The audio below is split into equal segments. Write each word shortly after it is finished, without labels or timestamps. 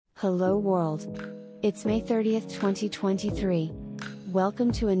Hello world. It's May 30th, 2023.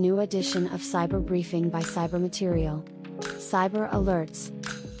 Welcome to a new edition of Cyber Briefing by Cybermaterial. Cyber Alerts.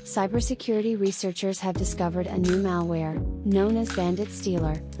 Cybersecurity researchers have discovered a new malware, known as Bandit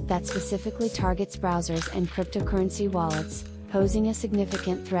Stealer, that specifically targets browsers and cryptocurrency wallets, posing a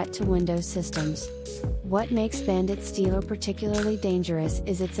significant threat to Windows systems. What makes Bandit Stealer particularly dangerous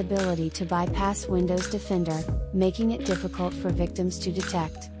is its ability to bypass Windows Defender, making it difficult for victims to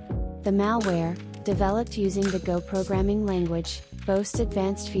detect. The malware, developed using the Go programming language, boasts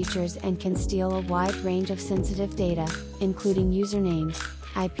advanced features and can steal a wide range of sensitive data, including usernames,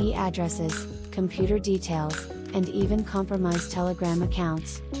 IP addresses, computer details, and even compromised Telegram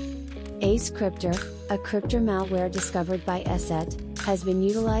accounts. Acecryptor, a crypto malware discovered by ESET, has been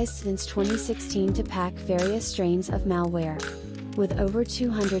utilized since 2016 to pack various strains of malware. With over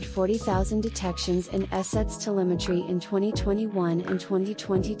 240,000 detections in ESET's telemetry in 2021 and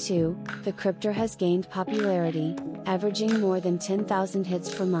 2022, the cryptor has gained popularity, averaging more than 10,000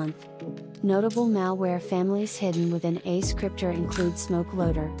 hits per month. Notable malware families hidden within Acecryptor include Smoke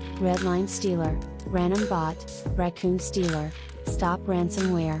Loader, Redline Stealer, Random Bot, Raccoon Stealer, Stop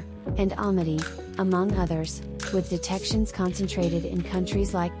Ransomware, and Amity, among others, with detections concentrated in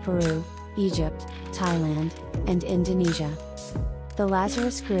countries like Peru, Egypt, Thailand, and Indonesia. The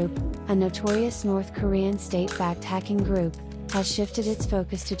Lazarus Group, a notorious North Korean state-backed hacking group, has shifted its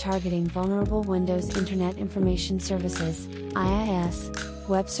focus to targeting vulnerable Windows Internet Information Services (IIS)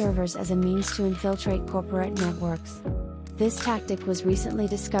 web servers as a means to infiltrate corporate networks. This tactic was recently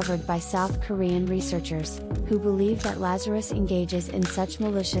discovered by South Korean researchers, who believe that Lazarus engages in such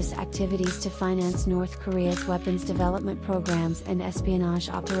malicious activities to finance North Korea's weapons development programs and espionage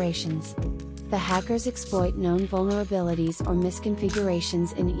operations. The hackers exploit known vulnerabilities or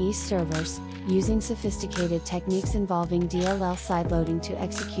misconfigurations in EASE servers, using sophisticated techniques involving DLL sideloading to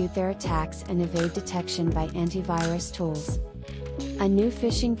execute their attacks and evade detection by antivirus tools. A new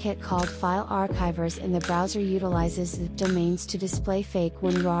phishing kit called File Archivers in the browser utilizes zip domains to display fake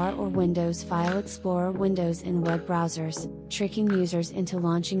WinRAR or Windows File Explorer windows in web browsers, tricking users into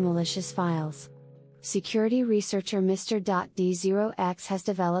launching malicious files. Security researcher Mr. D0X has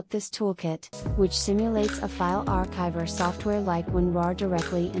developed this toolkit, which simulates a file archiver software like WinRAR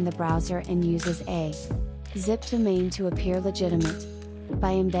directly in the browser and uses a zip domain to appear legitimate.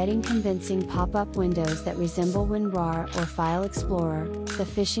 By embedding convincing pop-up windows that resemble WinRAR or File Explorer, the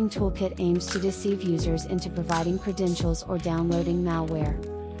phishing toolkit aims to deceive users into providing credentials or downloading malware.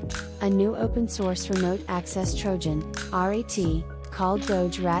 A new open-source remote access Trojan, RAT, called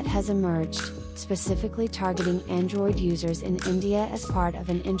Gojrat has emerged, specifically targeting Android users in India as part of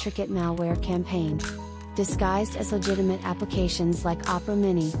an intricate malware campaign. Disguised as legitimate applications like Opera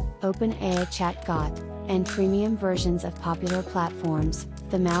Mini, OpenAI ChatGot, and premium versions of popular platforms,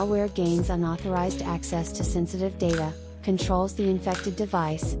 the malware gains unauthorized access to sensitive data, controls the infected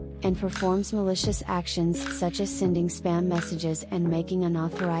device, and performs malicious actions such as sending spam messages and making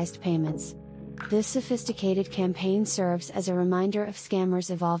unauthorized payments. This sophisticated campaign serves as a reminder of scammers'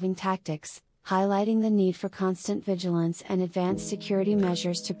 evolving tactics, highlighting the need for constant vigilance and advanced security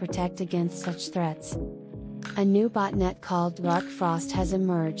measures to protect against such threats. A new botnet called Dark Frost has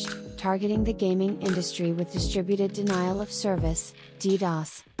emerged, targeting the gaming industry with distributed denial of service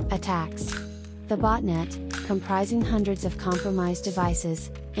 (DDoS) attacks. The botnet, comprising hundreds of compromised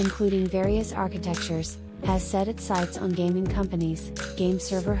devices, including various architectures, has set its sights on gaming companies, game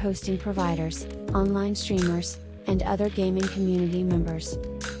server hosting providers, online streamers, and other gaming community members.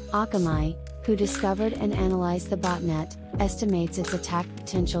 Akamai, who discovered and analyzed the botnet, estimates its attack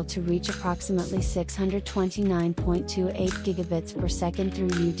potential to reach approximately 629.28 gigabits per second through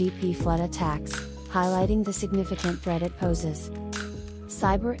UDP flood attacks, highlighting the significant threat it poses.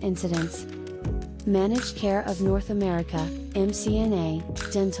 Cyber incidents. Managed Care of North America, MCNA,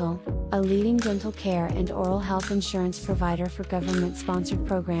 Dental, a leading dental care and oral health insurance provider for government-sponsored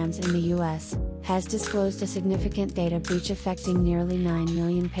programs in the U.S., has disclosed a significant data breach affecting nearly 9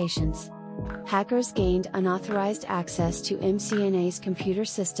 million patients. Hackers gained unauthorized access to MCNA's computer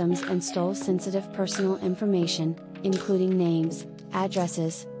systems and stole sensitive personal information, including names,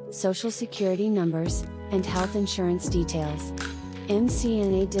 addresses, social security numbers, and health insurance details.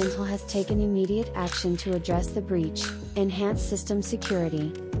 MCNA Dental has taken immediate action to address the breach, enhance system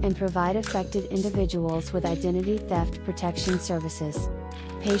security, and provide affected individuals with identity theft protection services.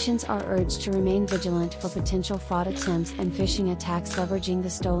 Patients are urged to remain vigilant for potential fraud attempts and phishing attacks leveraging the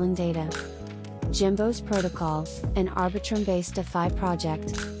stolen data. Jimbo's Protocol, an Arbitrum-based DeFi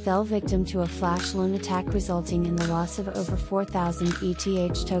project, fell victim to a flash loan attack resulting in the loss of over 4,000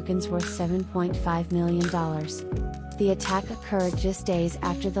 ETH tokens worth $7.5 million. The attack occurred just days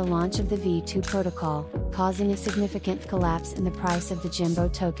after the launch of the V2 protocol, causing a significant collapse in the price of the Jimbo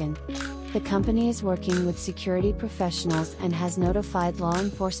token. The company is working with security professionals and has notified law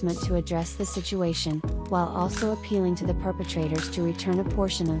enforcement to address the situation, while also appealing to the perpetrators to return a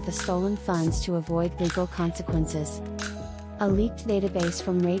portion of the stolen funds to avoid legal consequences. A leaked database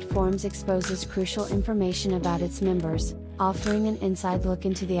from Rate Forums exposes crucial information about its members, offering an inside look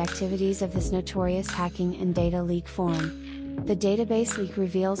into the activities of this notorious hacking and data leak forum. The database leak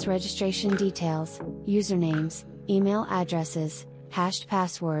reveals registration details, usernames, email addresses, hashed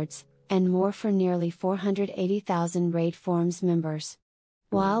passwords, and more for nearly 480,000 Raid Forums members.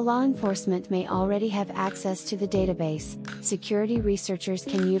 While law enforcement may already have access to the database, security researchers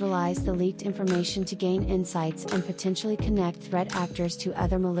can utilize the leaked information to gain insights and potentially connect threat actors to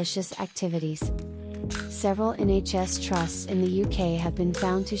other malicious activities. Several NHS trusts in the UK have been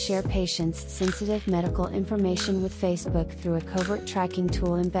found to share patients' sensitive medical information with Facebook through a covert tracking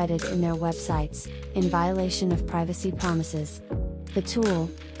tool embedded in their websites, in violation of privacy promises. The tool,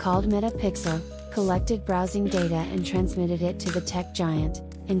 called MetaPixel, collected browsing data and transmitted it to the tech giant,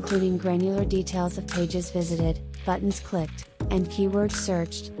 including granular details of pages visited, buttons clicked, and keywords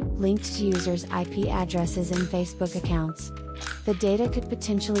searched, linked to users' IP addresses and Facebook accounts. The data could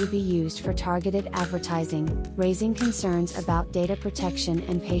potentially be used for targeted advertising, raising concerns about data protection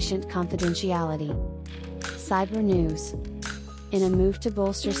and patient confidentiality. Cyber News. In a move to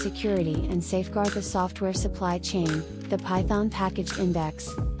bolster security and safeguard the software supply chain, the Python Package Index,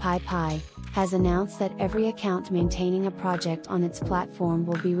 PyPy, has announced that every account maintaining a project on its platform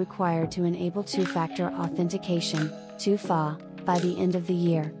will be required to enable two-factor authentication, 2FA, by the end of the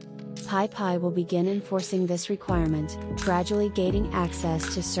year. PyPy will begin enforcing this requirement, gradually gating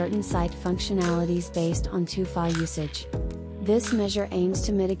access to certain site functionalities based on 2FA usage. This measure aims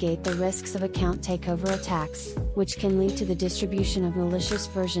to mitigate the risks of account takeover attacks, which can lead to the distribution of malicious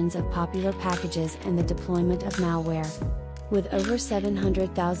versions of popular packages and the deployment of malware. With over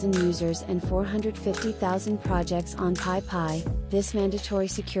 700,000 users and 450,000 projects on PyPy, this mandatory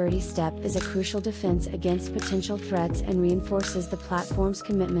security step is a crucial defense against potential threats and reinforces the platform's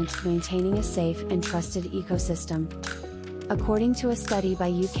commitment to maintaining a safe and trusted ecosystem. According to a study by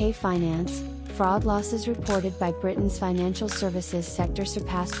UK Finance, fraud losses reported by Britain's financial services sector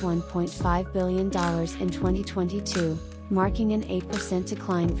surpassed $1.5 billion in 2022, marking an 8%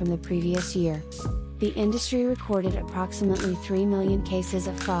 decline from the previous year. The industry recorded approximately 3 million cases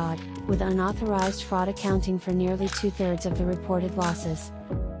of fraud, with unauthorized fraud accounting for nearly two-thirds of the reported losses.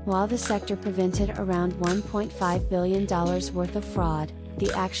 While the sector prevented around $1.5 billion worth of fraud,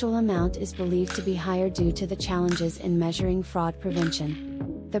 the actual amount is believed to be higher due to the challenges in measuring fraud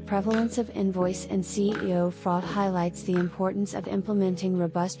prevention. The prevalence of invoice and CEO fraud highlights the importance of implementing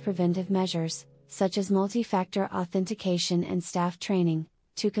robust preventive measures, such as multi-factor authentication and staff training,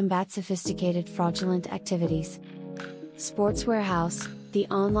 to combat sophisticated fraudulent activities. Sports Warehouse, the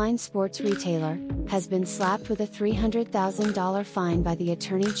online sports retailer, has been slapped with a $300,000 fine by the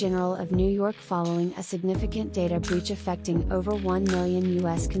Attorney General of New York following a significant data breach affecting over 1 million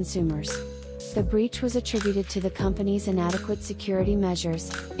U.S. consumers. The breach was attributed to the company's inadequate security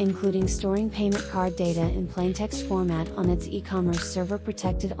measures, including storing payment card data in plaintext format on its e-commerce server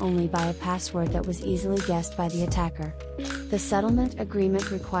protected only by a password that was easily guessed by the attacker. The settlement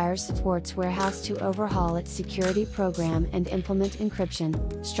agreement requires Sports Warehouse to overhaul its security program and implement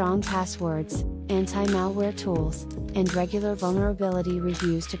encryption, strong passwords, anti-malware tools, and regular vulnerability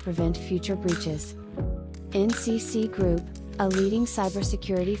reviews to prevent future breaches. NCC Group, a leading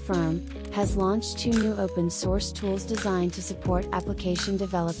cybersecurity firm, has launched 2 new open-source tools designed to support application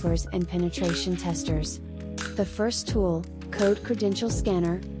developers and penetration testers. The first tool, Code Credential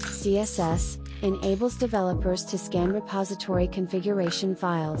Scanner, CSS, enables developers to scan repository configuration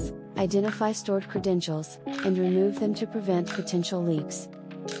files, identify stored credentials, and remove them to prevent potential leaks.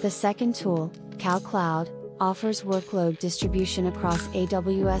 The second tool, CalCloud, offers workload distribution across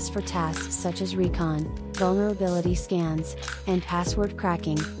AWS for tasks such as recon, vulnerability scans, and password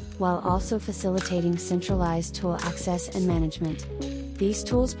cracking, while also facilitating centralized tool access and management. These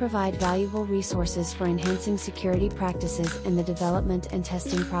tools provide valuable resources for enhancing security practices in the development and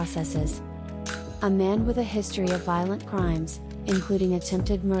testing processes. A man with a history of violent crimes, including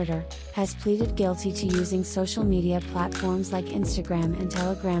attempted murder, has pleaded guilty to using social media platforms like Instagram and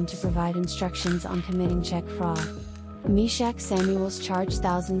Telegram to provide instructions on committing check fraud. Meshach Samuels charged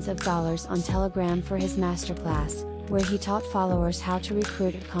thousands of dollars on Telegram for his masterclass, where he taught followers how to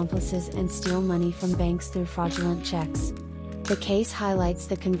recruit accomplices and steal money from banks through fraudulent checks. The case highlights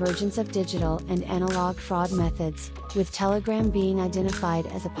the convergence of digital and analog fraud methods, with Telegram being identified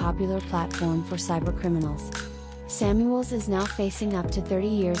as a popular platform for cybercriminals. Samuels is now facing up to 30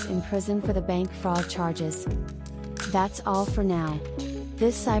 years in prison for the bank fraud charges. That's all for now.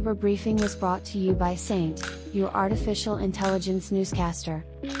 This cyber briefing was brought to you by Saint, your artificial intelligence newscaster.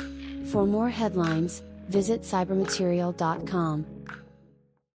 For more headlines, visit cybermaterial.com.